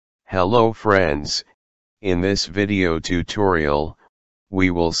Hello friends, in this video tutorial,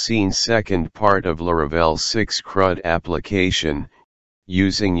 we will see second part of Laravel 6 Crud application,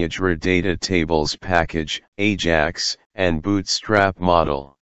 using Yajra DataTables package, Ajax, and Bootstrap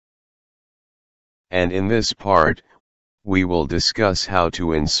Modal. And in this part, we will discuss how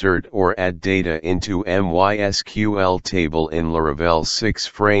to insert or add data into My Sql Table in Laravel 6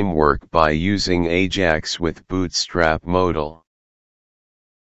 framework by using Ajax with Bootstrap Modal.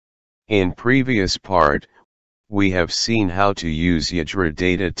 In previous part, we have seen how to use Yajra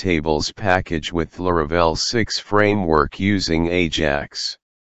DataTables package with Laravel 6 framework using Ajax.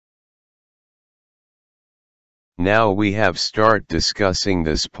 Now we have start discussing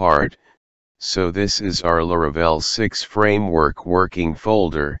this part, so this is our Laravel 6 framework working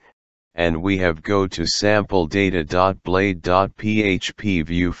folder, and we have go to sample data.blade.php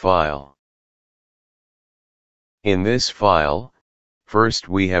view file. In this file, first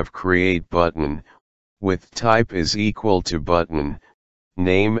we have create button, with type is equal to button,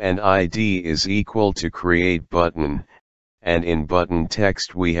 name and ID is equal to create button, and in button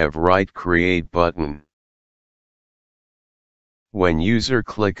text we have write create button. When user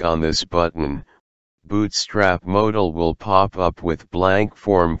click on this button, Bootstrap Modal will pop up with blank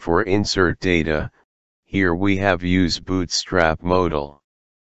form for insert data. Here we have use Bootstrap Modal.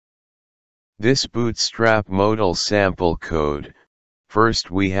 This Bootstrap Modal sample code.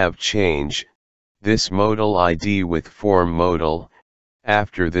 First we have change this modal ID with form modal.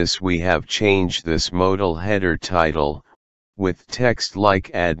 After this we have changed this modal header title with text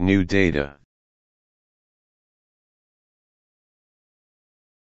like add new data.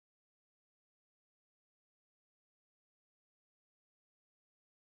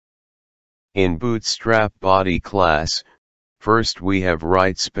 In Bootstrap body class, first we have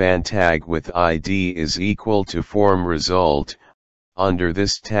write span tag with ID is equal to form result. Under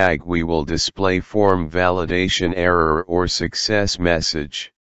this tag we will display form validation error or success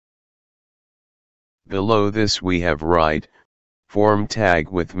message. Below this we have write form tag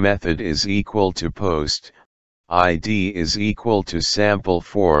with method is equal to post, ID is equal to sample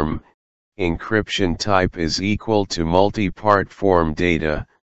form, encryption type is equal to multi-part form data.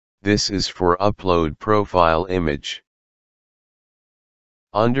 This is for upload profile image.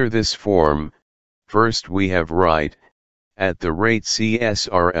 Under this form, first we have write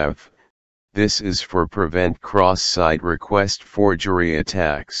 @CSRF, this is for prevent cross-site request forgery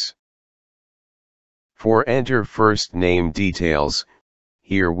attacks. For enter first name details,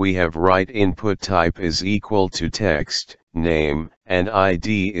 here we have write input type is equal to text, name, and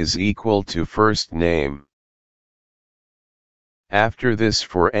ID is equal to first name. After this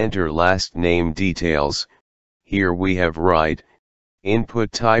for enter last name details, here we have write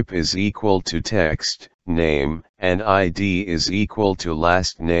input type is equal to text, name, and ID is equal to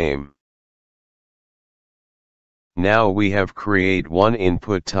last name. Now we have create one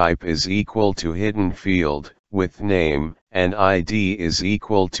input type is equal to hidden field, with name, and ID is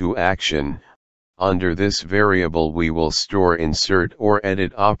equal to action. Under this variable we will store insert or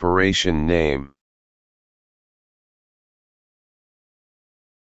edit operation name.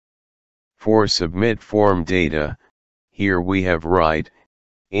 For submit form data, here we have write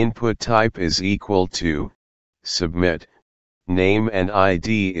input type is equal to submit, name and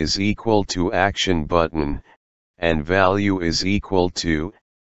ID is equal to action button, and value is equal to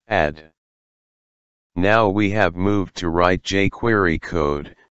add. Now we have moved to write Jquery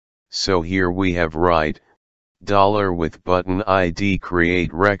code, so here we have write $with button ID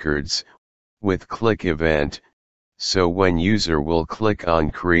create records, with click event, so when user will click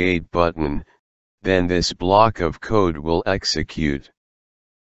on create button, then this block of code will execute.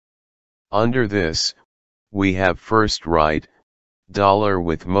 Under this, we have first write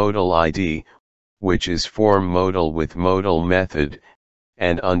 $with modal ID, which is form modal with modal method,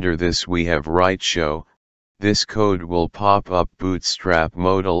 and under this we have write show, this code will pop up Bootstrap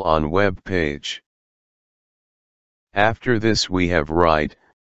Modal on web page. After this we have write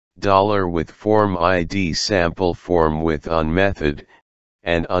 $with form ID sample form with on method,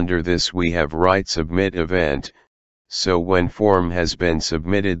 and under this we have write submit event, so when form has been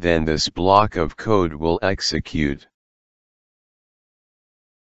submitted then this block of code will execute.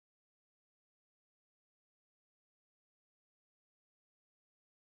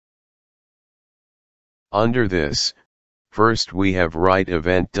 Under this, first we have write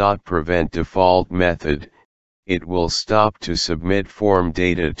event.prevent default method, it will stop to submit form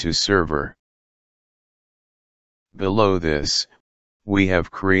data to server. Below this, we have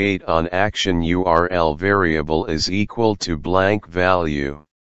create on action URL variable is equal to blank value.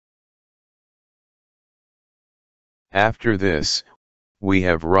 After this, we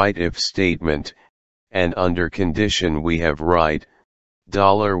have write if statement, and under condition we have write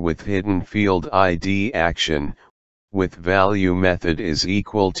 $ with hidden field ID action, with value method is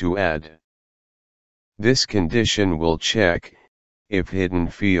equal to add. This condition will check, if hidden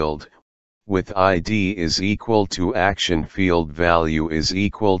field, with ID is equal to action field value is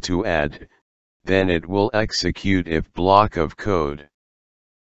equal to add, then it will execute if block of code.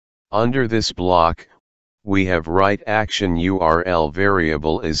 Under this block, we have write action URL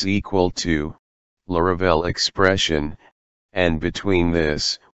variable is equal to Laravel expression, and between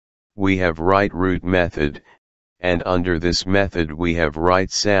this, we have write root method, and under this method we have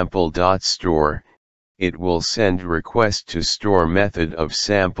write sample.store, it will send request to store method of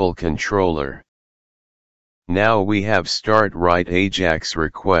sample controller. Now we have start write Ajax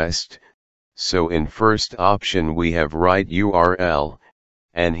request, so in first option we have write URL,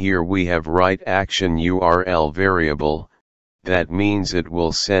 and here we have write action URL variable, that means it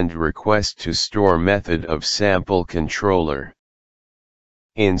will send request to store method of sample controller.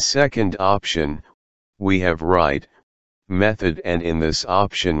 In second option, we have write method, and in this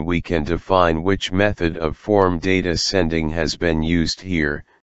option we can define which method of form data sending has been used here,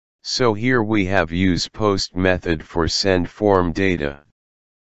 so here we have use post method for send form data.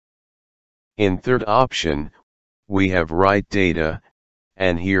 In third option, we have write data,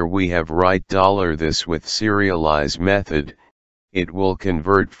 and here we have write $this with serialize method, it will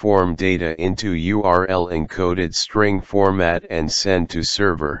convert form data into URL encoded string format and send to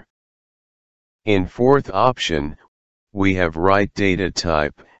server. In fourth option, we have write data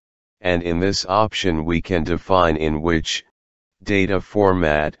type, and in this option we can define in which data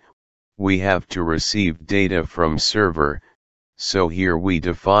format we have to receive data from server, so here we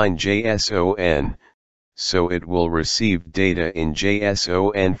define JSON, so it will receive data in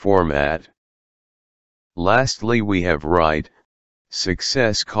JSON format. Lastly we have write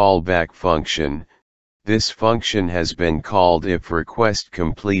success callback function. This function has been called if request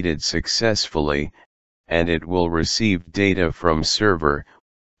completed successfully, and it will receive data from server,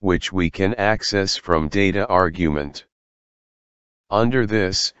 which we can access from data argument. Under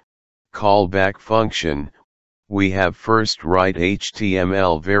this callback function, we have first write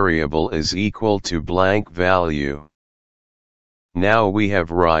HTML variable is equal to blank value. Now we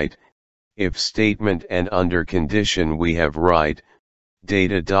have write if statement, and under condition we have write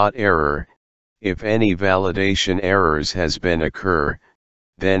data.error, if any validation errors has been occur,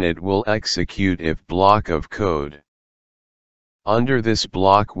 then it will execute if block of code. Under this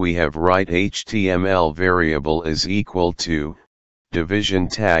block we have write HTML variable is equal to division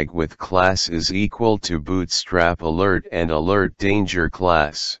tag with class is equal to Bootstrap alert and alert danger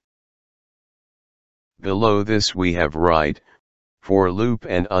class. Below this we have write for loop,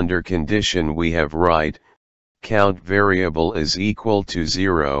 and under condition we have write count variable is equal to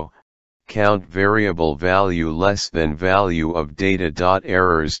 0, count variable value less than value of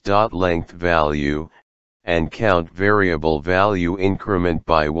data.errors.length value, and count variable value increment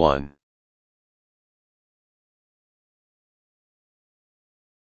by 1.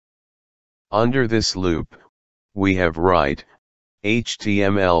 Under this loop, we have write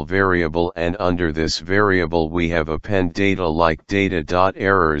HTML variable, and under this variable we have append data like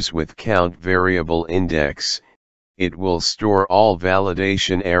data.errors with count variable index. It will store all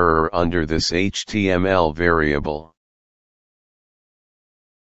validation error under this HTML variable.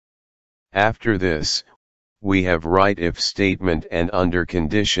 After this, we have write if statement, and under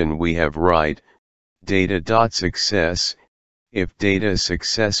condition we have write data.success, if data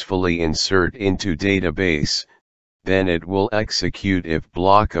successfully insert into database, then it will execute if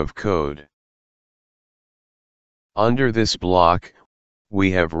block of code. Under this block,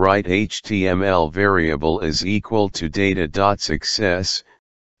 we have write HTML variable is equal to data.success,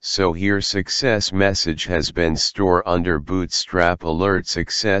 so here success message has been stored under Bootstrap alert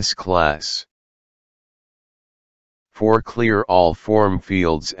success class. For clear all form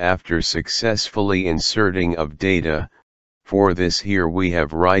fields after successfully inserting of data, for this here we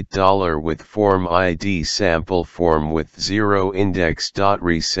have write $with form ID sample form with 0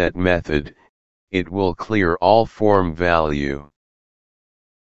 index.reset method, it will clear all form value.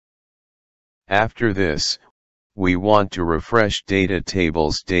 After this, we want to refresh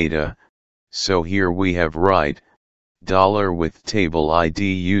DataTables data, so here we have write $with table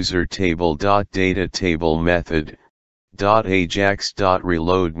ID user table.datatable method,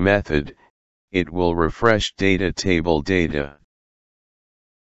 .ajax.reload method, it will refresh DataTable data.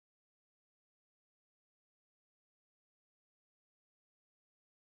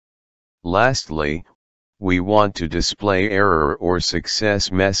 Lastly, we want to display error or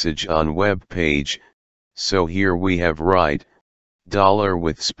success message on web page, so here we have write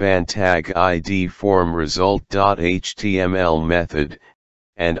 $with span tag ID form result.html method,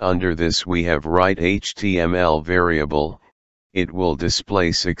 and under this we have write HTML variable. It will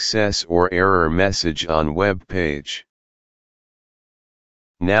display success or error message on web page.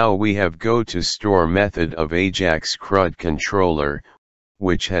 Now we have go to store method of Ajax Crud controller,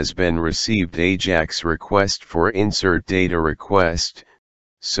 which has been received Ajax request for insert data request.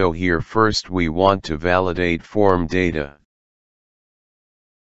 So here first we want to validate form data.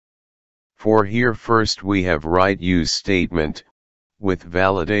 For here first we have write use statement, with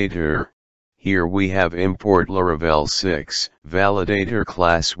validator. Here we have import Laravel 6 validator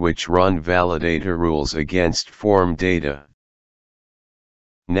class which run validator rules against form data.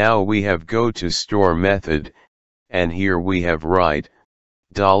 Now we have go to store method, and here we have write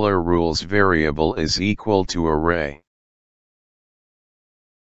 $rules variable is equal to array.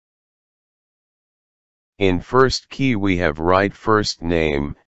 In first key we have write first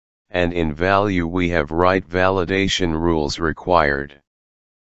name, and in value we have write validation rules required.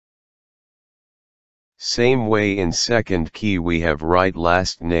 Same way in second key we have write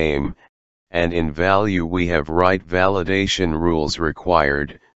last name, and in value we have write validation rules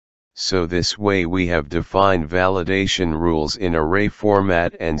required. So this way we have defined validation rules in array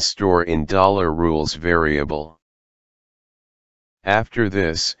format and store in $rules variable. After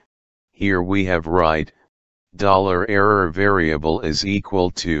this, here we have write $error variable is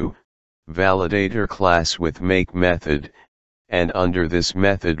equal to validator class with make method, and under this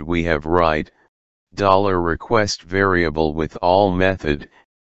method we have write $request variable with all method,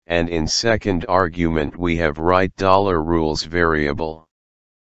 and in second argument we have write $rules variable.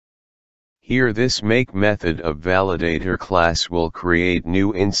 Here this make method of validator class will create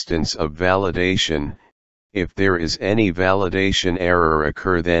new instance of validation. If there is any validation error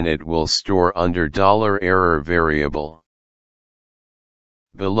occur then it will store under $error variable.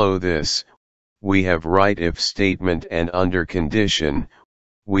 Below this, we have write if statement and under condition,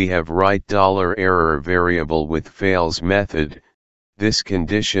 we have write $error variable with fails method. This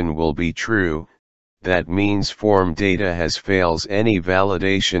condition will be true. That means form data has fails any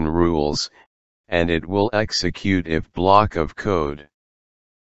validation rules, and it will execute if block of code.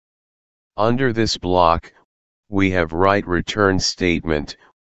 Under this block, we have write return statement,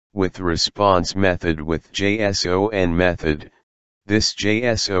 with response method with JSON method. This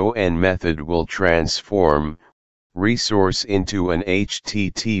JSON method will transform resource into an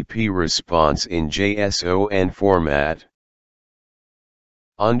HTTP response in JSON format.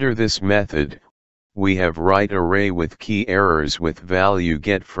 Under this method, we have write array with key errors with value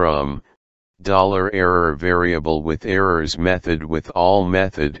get from $error variable with errors method with all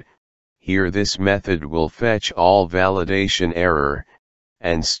method. Here this method will fetch all validation error,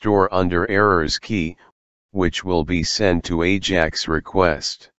 and store under errors key, which will be sent to Ajax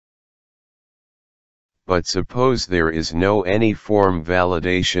request. But suppose there is no any form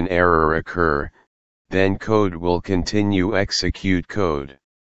validation error occur, then code will continue execute code.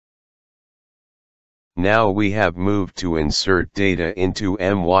 Now we have moved to insert data into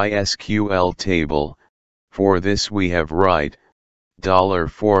My Sql Table. For this we have write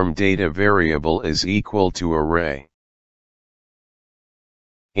 $form data variable is equal to array.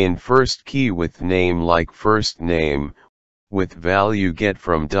 In first key with name like first name, with value get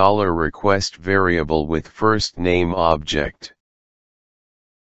from $request variable with first name object.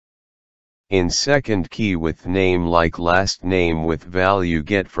 In second key with name like last name with value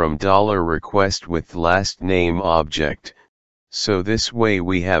get from $request with last name object. So this way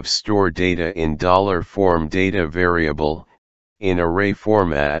we have store data in $form data variable, in array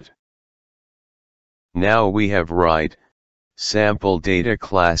format. Now we have write sample data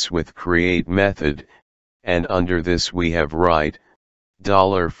class with create method, and under this we have write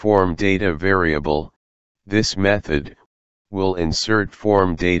 $form data variable. This method will insert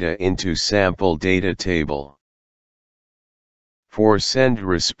form data into sample data table. For send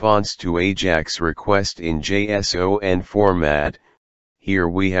response to Ajax request in JSON format, here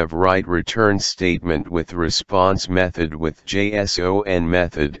we have write return statement with response method with JSON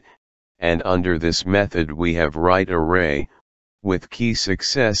method, and under this method we have write array, with key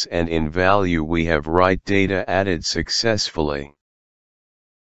success, and in value we have write data added successfully.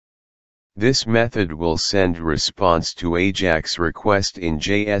 This method will send response to Ajax request in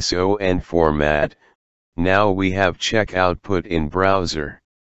JSON format. Now we have check output in browser.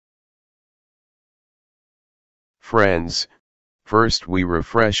 Friends, first we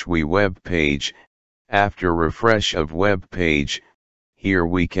refresh web page. After refresh of web page, here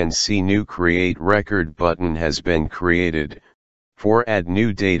we can see new create record button has been created. For add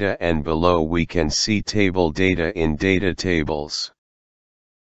new data, and below we can see table data in DataTables.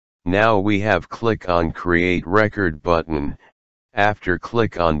 Now we have click on Create Record button. After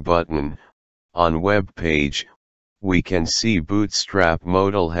click on button, on web page, we can see Bootstrap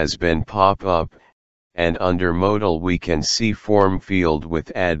Modal has been pop up, and under Modal we can see form field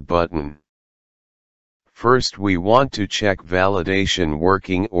with add button. First we want to check validation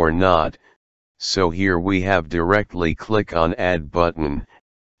working or not, so here we have directly click on add button,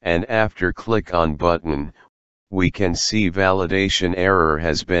 and after click on button, we can see validation error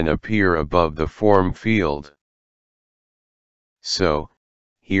has been appear above the form field. So,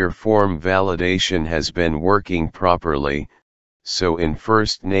 here form validation has been working properly, so in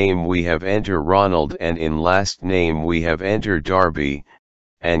first name we have enter Ronald and in last name we have enter Darby,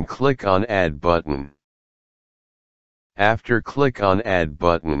 and click on add button. After click on add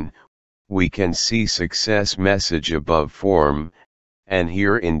button, we can see success message above form, and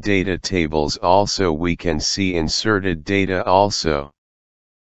here in DataTables also we can see inserted data also.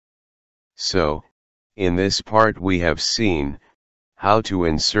 So, in this part we have seen how to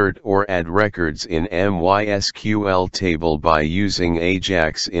insert or add records in My Sql Table by using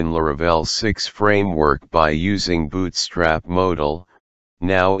Ajax in Laravel 6 framework by using Bootstrap Modal.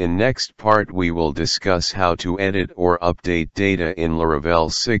 Now in next part we will discuss how to edit or update data in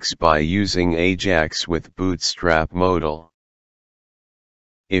Laravel 6 by using Ajax with Bootstrap Modal.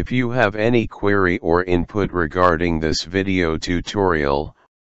 If you have any query or input regarding this video tutorial,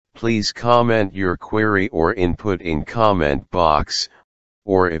 please comment your query or input in comment box,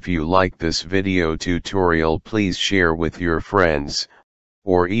 or if you like this video tutorial please share with your friends,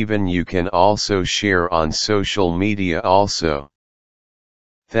 or even you can also share on social media also.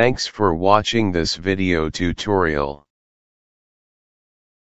 Thanks for watching this video tutorial.